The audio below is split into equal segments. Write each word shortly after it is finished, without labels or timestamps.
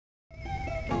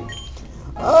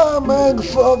I'm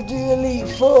Agatha of the Elite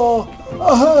Four.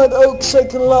 I heard Oak's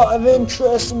taken a lot of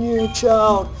interest in you,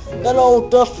 child. That old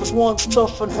Duff was once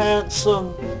tough and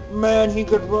handsome. Man, he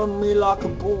could run me like a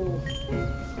bull.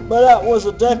 But that was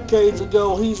a decade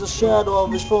ago. He's a shadow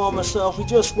of his former self. He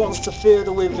just wants to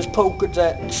fiddle with his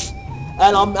Pokedex.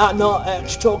 And I'm not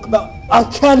actually talking about... I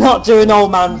cannot do an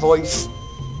old man voice.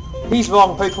 He's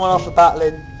wrong, Pokemon off the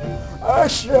battling. I'll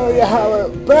show you how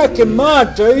back in my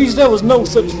days there was no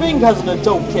such thing as an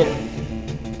adult kid.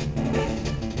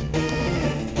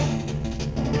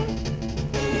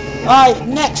 Alright,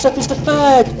 next up is the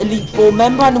third Elite Four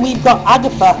member, and we've got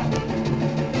Agatha.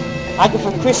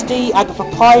 Agatha Christie, Agatha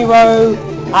Pyro,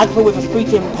 Agatha with a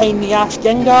freaking pain in the ass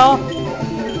Gengar.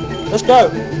 Let's go.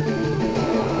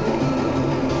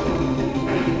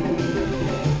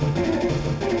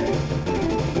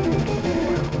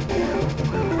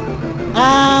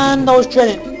 And I was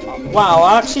dreading. Wow,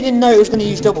 I actually didn't know it was going to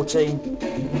use Double Team.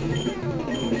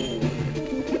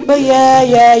 But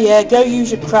yeah, go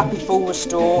use your crappy full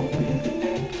restore.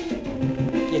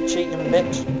 You cheating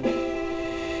bitch.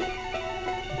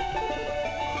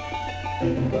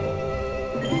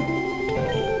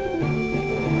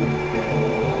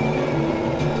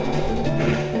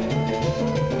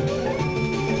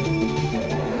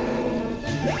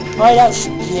 Right, that's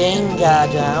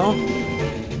Gengar down.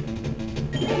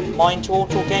 Mind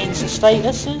Turtle gains the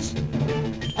statuses.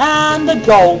 And the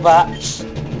Golbats.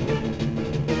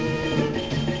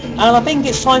 And I think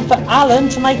it's time for Alan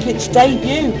to make its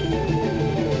debut.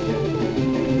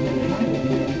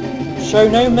 Show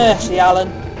no mercy, Alan.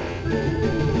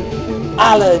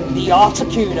 Alan, the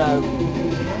Articuno.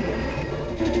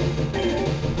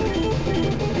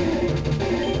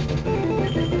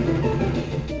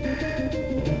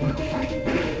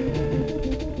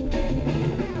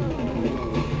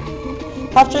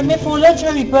 Have to admit, for a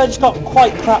legendary bird, it's got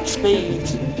quite crap speed.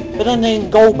 But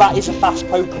then Golbat is a fast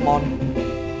Pokemon.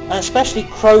 And especially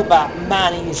Crobat,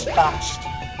 man, he is fast.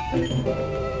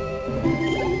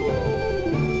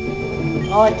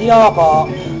 Alright, the Arbok.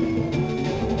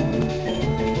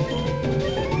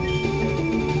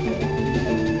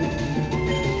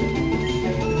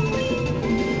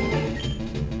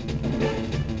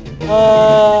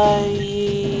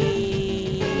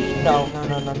 No.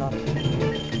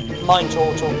 Mind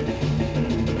Turtle.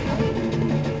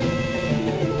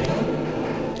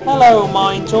 Hello,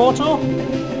 Mind Turtle.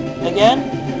 Again.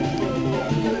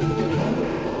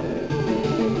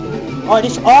 Alright,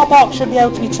 this Arbok should be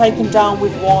able to be taken down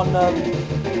with one,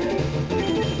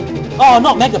 Oh,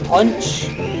 not Mega Punch!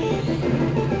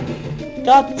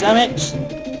 God damn it!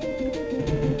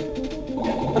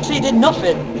 But see, it did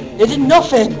nothing! It did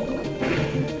nothing!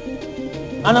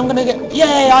 And I'm gonna get...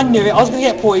 Yay, I knew it! I was gonna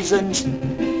get poisoned!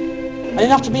 I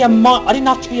didn't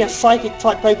have to be a psychic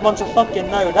type Pokemon to fucking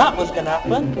know that was gonna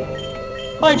happen!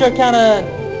 Hydro Cannon!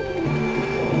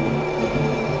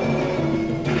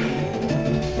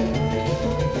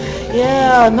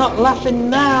 Yeah, not laughing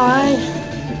now, eh?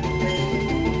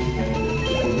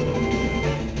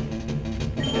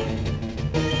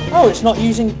 Oh, it's not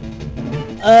using...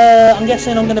 I'm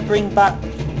guessing I'm gonna bring back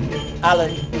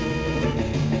Alan.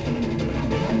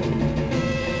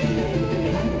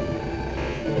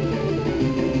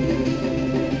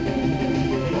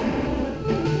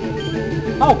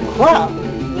 Oh crap!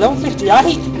 Level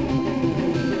 58?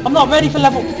 I'm not ready for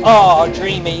level... Oh,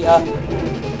 Dream Eater.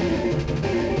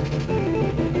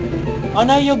 I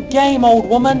know your game, old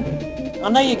woman. I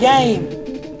know your game.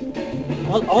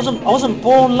 I wasn't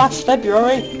born last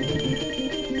February.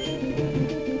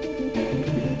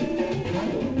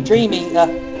 Dream Eater.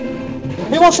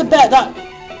 Who wants to bet that?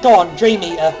 Go on, Dream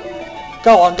Eater.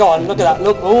 Go on. Look at that.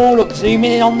 Look. Oh, look.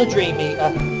 Zooming in on the Dream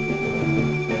Eater.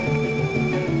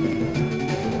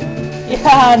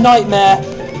 Yeah, Nightmare.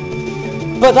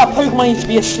 But that Pokemon needs to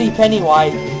be asleep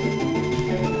anyway.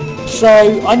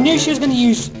 So I knew she was going to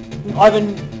use.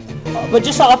 But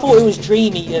just like I thought it was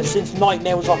Dream Eater, since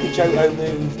Nightmare was like a Johto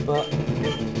move, but...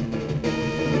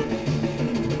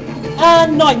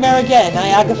 And Nightmare again,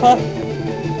 eh, Agatha?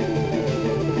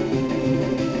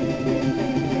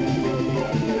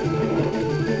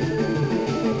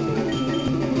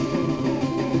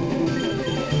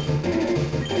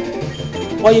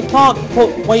 Well, you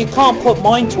can't put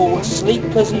Mind Turtle to sleep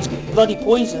because he's bloody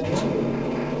poisoned.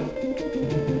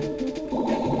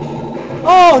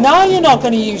 Oh, now you're not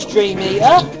going to use Dream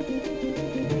Eater.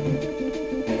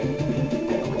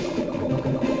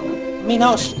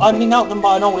 I'm being outdone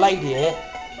by an old lady here.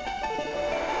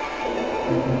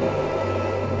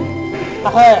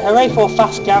 Hooray for a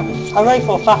fast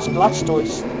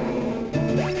Blastoise.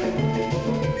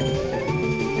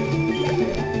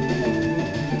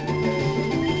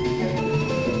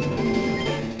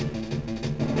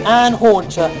 and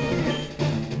Haunter.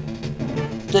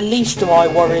 The least of my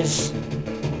worries.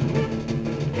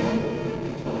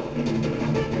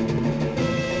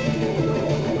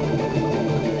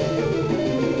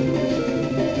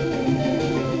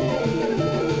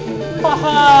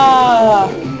 Haha!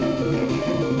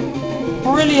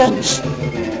 Brilliant!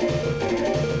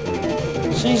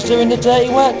 She's doing the dirty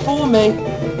work for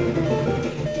me.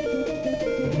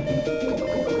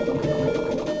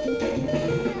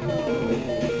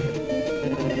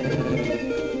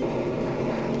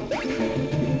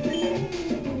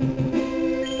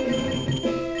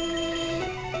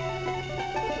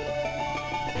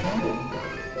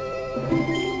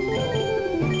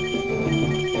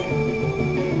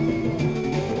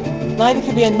 Now you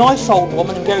could be a nice old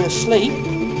woman and go to sleep.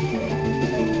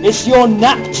 It's your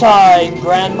nap time,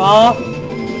 Grandma.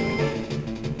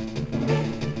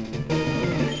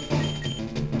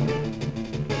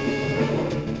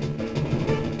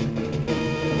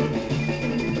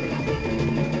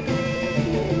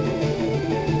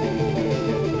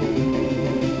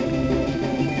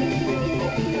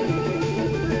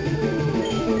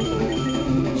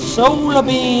 Solar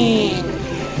beam.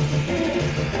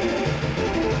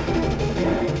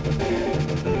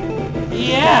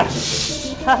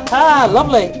 Yes! Haha,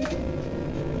 lovely!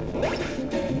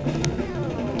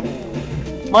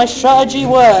 My strategy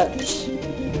worked!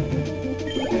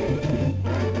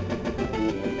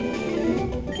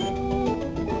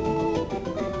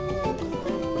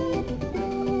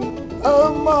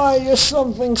 Oh my, you're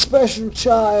something special,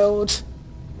 child.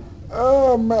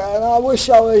 Oh man, I wish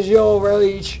I was your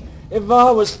age. If I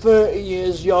was 30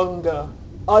 years younger,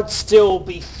 I'd still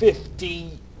be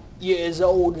 50 years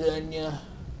older than you.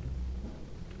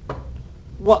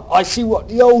 What? I see what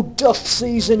the old duff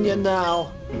sees in you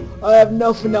now. I have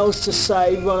nothing else to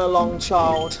say. Run along,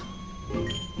 child.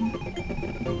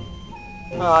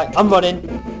 Alright, I'm running.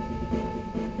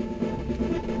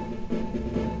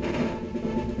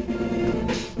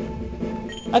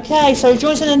 Okay, so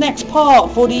join us in the next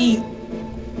part for the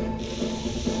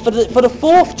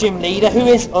fourth gym leader, who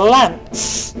is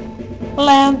Lance.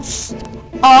 Lance.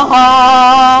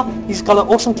 Aha! He's got an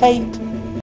awesome cape.